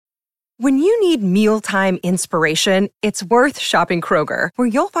When you need mealtime inspiration, it's worth shopping Kroger, where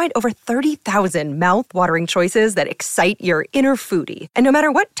you'll find over 30,000 mouth-watering choices that excite your inner foodie. And no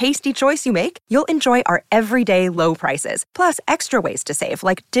matter what tasty choice you make, you'll enjoy our everyday low prices, plus extra ways to save,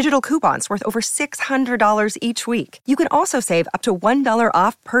 like digital coupons worth over $600 each week. You can also save up to $1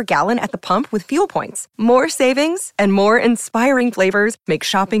 off per gallon at the pump with fuel points. More savings and more inspiring flavors make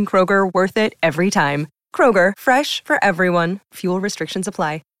shopping Kroger worth it every time. Kroger, fresh for everyone. Fuel restrictions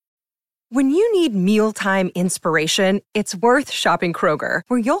apply. When you need mealtime inspiration, it's worth shopping Kroger,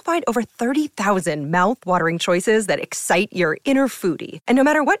 where you'll find over 30,000 mouth-watering choices that excite your inner foodie. And no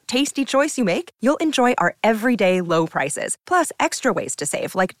matter what tasty choice you make, you'll enjoy our everyday low prices, plus extra ways to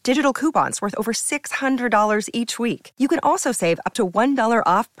save, like digital coupons worth over $600 each week. You can also save up to $1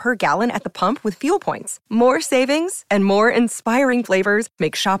 off per gallon at the pump with fuel points. More savings and more inspiring flavors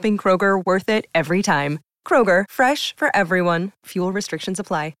make shopping Kroger worth it every time. Kroger, fresh for everyone. Fuel restrictions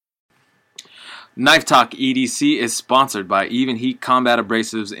apply. Knife Talk EDC is sponsored by Even Heat Combat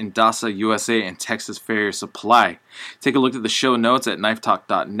Abrasives in Dasa, USA, and Texas Farrier Supply. Take a look at the show notes at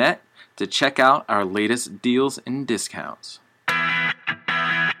knifetalk.net to check out our latest deals and discounts.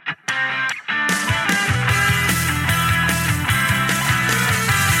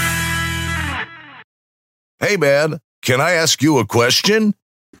 Hey man, can I ask you a question?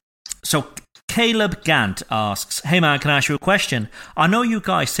 So Caleb Gant asks, hey man, can I ask you a question? I know you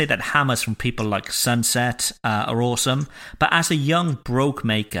guys say that hammers from people like Sunset are awesome, but as a young broke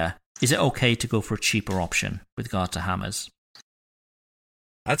maker, is it okay to go for a cheaper option with regard to hammers?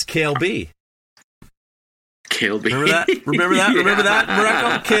 That's KLB. KLB. Remember that,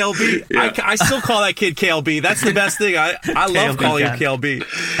 Mareko? KLB. Yeah. I still call that kid KLB. That's the best thing. I love calling him KLB.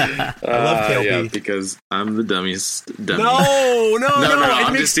 I love KLB. Yeah, because I'm the dummiest dummy. No.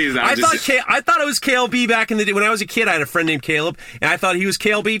 I'm just teasing. I thought it was KLB back in the day. When I was a kid, I had a friend named Caleb, and I thought he was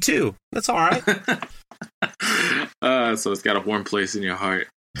KLB too. That's all right. So it's got a warm place in your heart.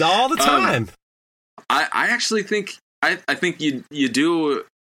 All the time. I actually think I think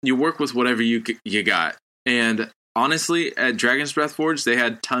you work with whatever you got. And honestly, at Dragon's Breath Forge, they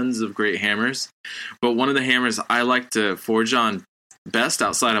had tons of great hammers. But one of the hammers I like to forge on best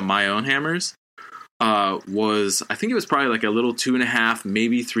outside of my own hammers was, I think it was probably like a little 2.5,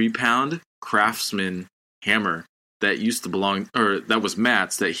 maybe 3 pound Craftsman hammer that used to belong, or that was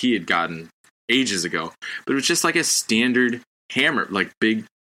Matt's that he had gotten ages ago. But it was just like a standard hammer, like big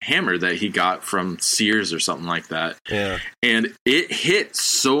hammer that he got from Sears or something like that. Yeah. And it hit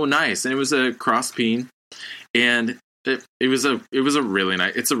so nice. And it was a cross peen. And it was a really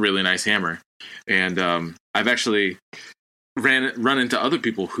nice hammer. And I've actually run into other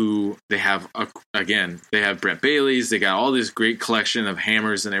people who they have Brent Bailey's, they got all this great collection of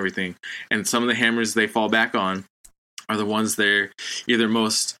hammers and everything. And some of the hammers they fall back on are the ones they're either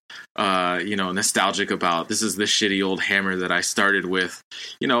most nostalgic about. This is the shitty old hammer that I started with.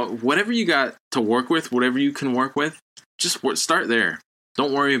 Whatever you got to work with, whatever you can work with, just start there.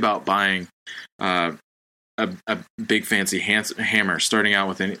 Don't worry about buying a big fancy hammer starting out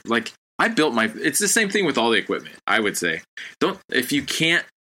with any, like I built it's the same thing with all the equipment. I would say if you can't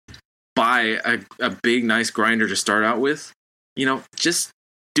buy a big nice grinder to start out with, just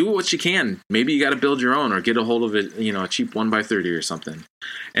do what you can. Maybe you got to build your own or get a hold of it, a cheap 1x30 or something,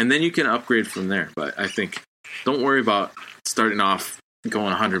 and then you can upgrade from there. But I think don't worry about starting off going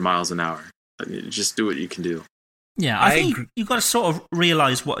 100 miles an hour. Just do what you can do. Yeah, I think you've got to sort of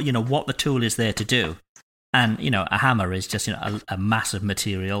realize what the tool is there to do. And, a hammer is just, a mass of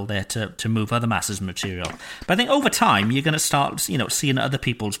material there to move other masses of material. But I think over time, you're going to start, seeing other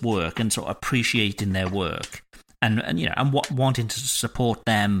people's work and sort of appreciating their work and wanting to support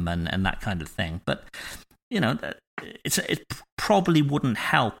them and that kind of thing. But, it probably wouldn't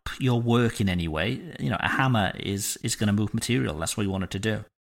help your work in any way. A hammer is going to move material. That's what you want it to do.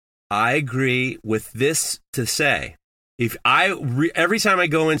 I agree with this to say, every time I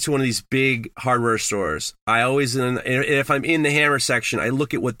go into one of these big hardware stores, I always, if I'm in the hammer section, I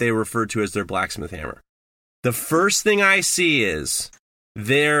look at what they refer to as their blacksmith hammer. The first thing I see is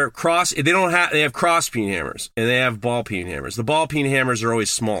they have cross peen hammers and they have ball peen hammers. The ball peen hammers are always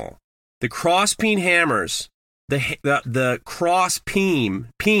small. The cross peen hammers, the cross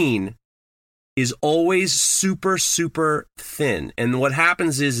peen is always super, super thin. And what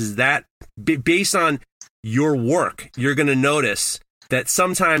happens is that based on your work, you're going to notice that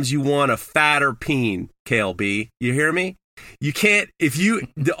sometimes you want a fatter peen, KLB. You hear me? You can't,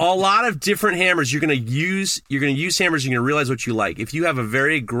 a lot of different hammers, you're going to use hammers, you're going to realize what you like. If you have a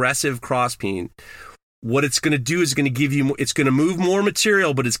very aggressive cross peen, what it's going to do is going to give you, it's going to move more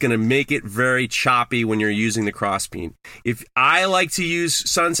material, but it's going to make it very choppy when you're using the crosspeen. If I like to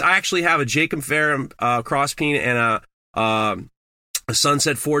use I actually have a Jacob Fair crosspeen and a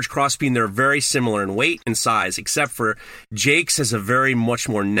Sunset Forge crosspeen. They're very similar in weight and size, except for Jake's has a very much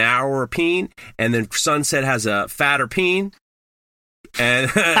more narrower peen, and then Sunset has a fatter peen. And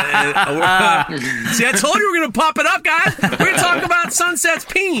see, I told you we're going to pop it up, guys. We're going to talk about Sunset's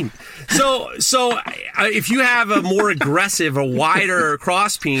peen. So if you have a more aggressive, a wider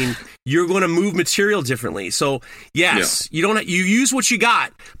cross peen, you're going to move material differently. So yes, you use what you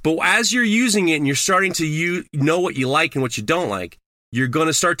got, but as you're using it and you're starting to know what you like and what you don't like, you're going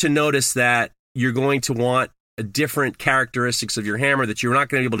to start to notice that you're going to want different characteristics of your hammer that you're not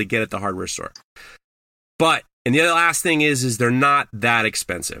going to be able to get at the hardware store. And the other last thing is they're not that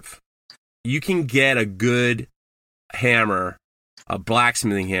expensive. You can get a good hammer, a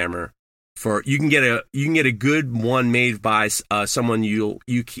blacksmithing hammer, you can get a good one made by someone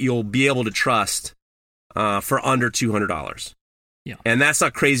you'll be able to trust for under $200. Yeah. And that's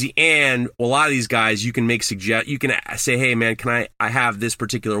not crazy. And a lot of these guys, you can say, hey man, can I have this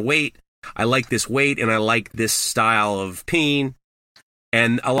particular weight? I like this weight and I like this style of peen.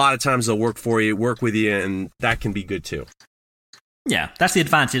 And a lot of times they'll work with you, and that can be good too. Yeah, that's the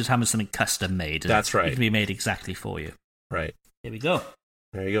advantage of having something custom made. That's right. It can be made exactly for you. Right. Here we go.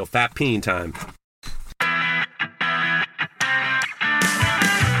 There you go. Fat peen time.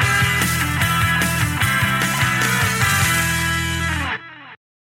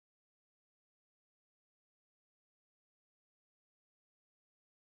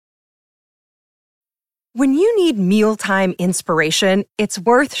 When you need mealtime inspiration, it's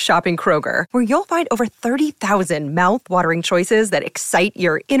worth shopping Kroger, where you'll find over 30,000 mouth-watering choices that excite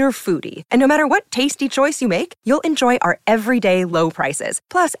your inner foodie. And no matter what tasty choice you make, you'll enjoy our everyday low prices,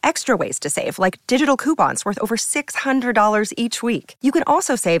 plus extra ways to save, like digital coupons worth over $600 each week. You can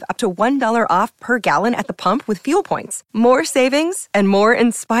also save up to $1 off per gallon at the pump with fuel points. More savings and more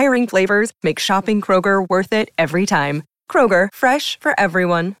inspiring flavors make shopping Kroger worth it every time. Kroger, fresh for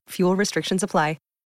everyone. Fuel restrictions apply.